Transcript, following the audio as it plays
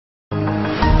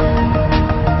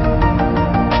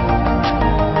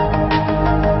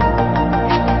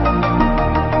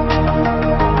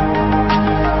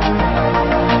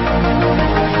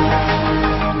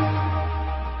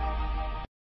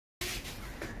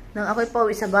Nang ako'y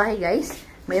pauwi sa bahay, guys,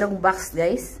 mayroong box,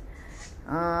 guys.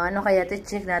 Ano kaya ito?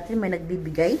 Check natin. May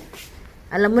nagbibigay.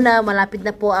 Alam mo na, malapit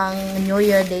na po ang New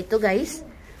Year dito, guys.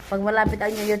 Pag malapit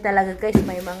ang New Year talaga, guys,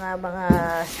 may mga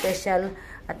special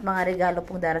at mga regalo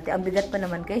pong darating. Ang bigat pa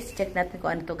naman, guys. Check natin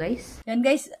kung ano to, guys. Yan,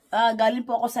 guys. Galing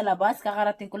po ako sa labas.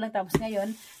 Kakarating ko lang. Tapos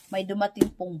ngayon, may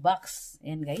dumating pong box.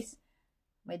 Yan, guys.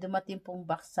 May dumating pong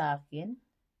box sa akin.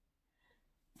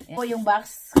 Yan po yung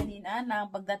box kanina na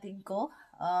pagdating ko.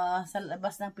 Sa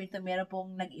labas ng pinto, meron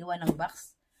pong nag-iwan ng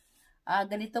box.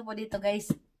 Ganito po dito, guys.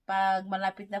 Pag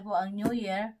malapit na po ang New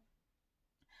Year,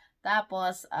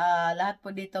 tapos, lahat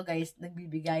po dito, guys,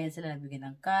 nagbibigayan sila. Nagbigay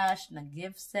ng cash, ng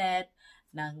gift set,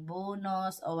 ng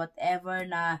bonus, o whatever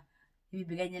na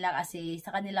ibibigay nila kasi,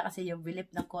 sa kanila kasi yung belief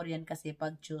ng Korean kasi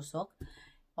pag chusok,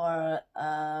 or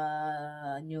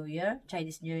New Year,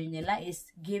 Chinese New Year nila is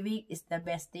giving is the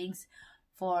best things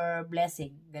for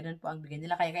blessing. Ganun po ang bigyan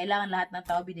nila. Kaya kailangan lahat ng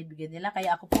tao binibigyan nila.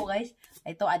 Kaya ako po, guys,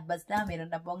 ito advance na.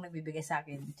 Meron na po ang nagbibigay sa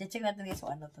akin. Check natin, guys,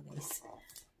 kung ano to, guys.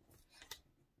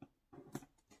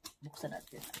 Buksan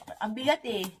natin. Ang bigat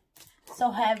eh.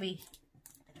 So heavy.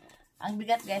 Ang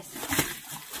bigat, guys.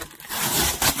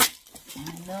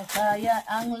 Ano kaya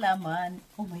ang laman?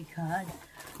 Oh my God.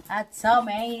 At so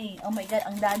many. Oh my God.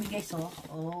 Ang dami, guys, oh.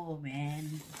 Oh,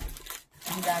 man.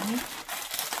 Ang dami.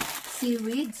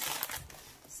 Seaweeds.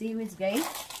 Seaweeds, guys.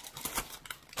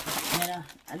 Ayan,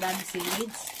 ang dami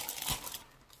seaweeds.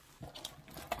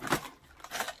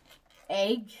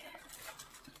 Egg.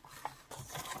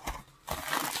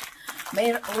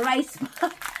 May rice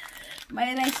pa.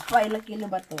 May rice pa. Ilang kilo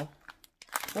ba to?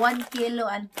 1 kilo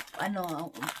and ano,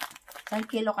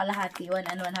 1 kilo kalahati.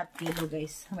 1.5 kilo,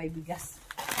 guys. May bigas.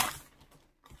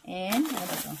 And, ano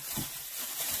ba to?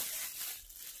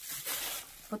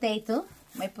 Potato.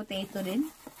 May potato din.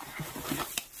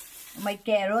 May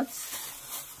carrots.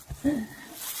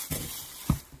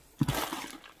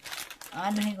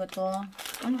 Ano ko to?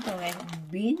 Ano to, guys?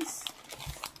 Beans.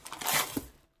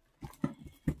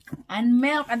 And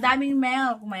milk. Ang daming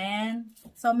milk, man.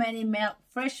 So many milk.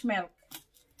 Fresh milk.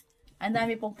 Ang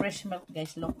dami pong fresh milk,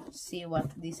 guys. Look. See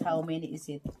what this. How many is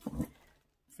it?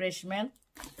 Fresh milk.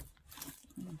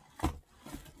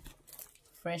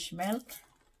 Fresh milk.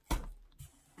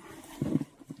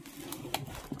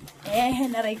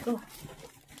 Naray ko.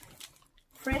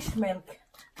 Fresh milk.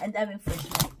 Ang daming fresh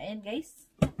milk. Ayan, guys.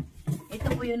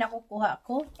 Ito po yung nakukuha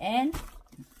ko. And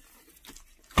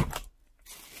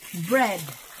bread.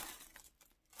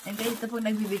 And guys, ito po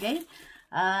nagbibigay.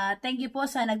 Thank you po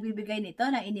sa nagbibigay nito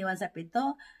na iniwan sa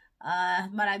pinto.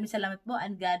 Maraming salamat po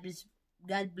and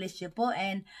God bless you po.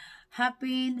 And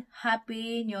Happy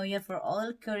New Year for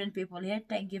all Korean people here.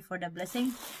 Thank you for the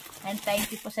blessing. And thank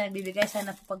you po sa nagbibigay.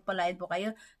 Sana po pagpalain po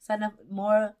kayo. Sana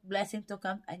more blessing to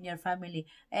come and your family.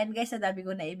 And guys, sa dami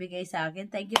ko na ibigay sa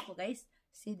akin. Thank you po, guys.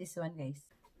 See this one, guys.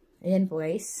 Ayan po,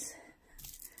 guys.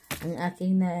 Ang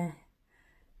aking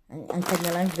ang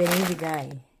kanilang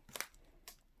binibigay.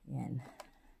 Ayan.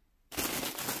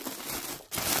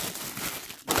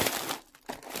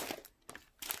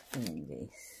 Ayan,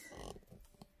 guys.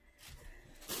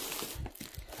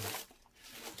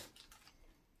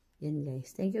 Yan, guys.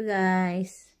 Thank you,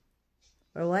 guys,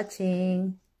 for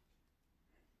watching.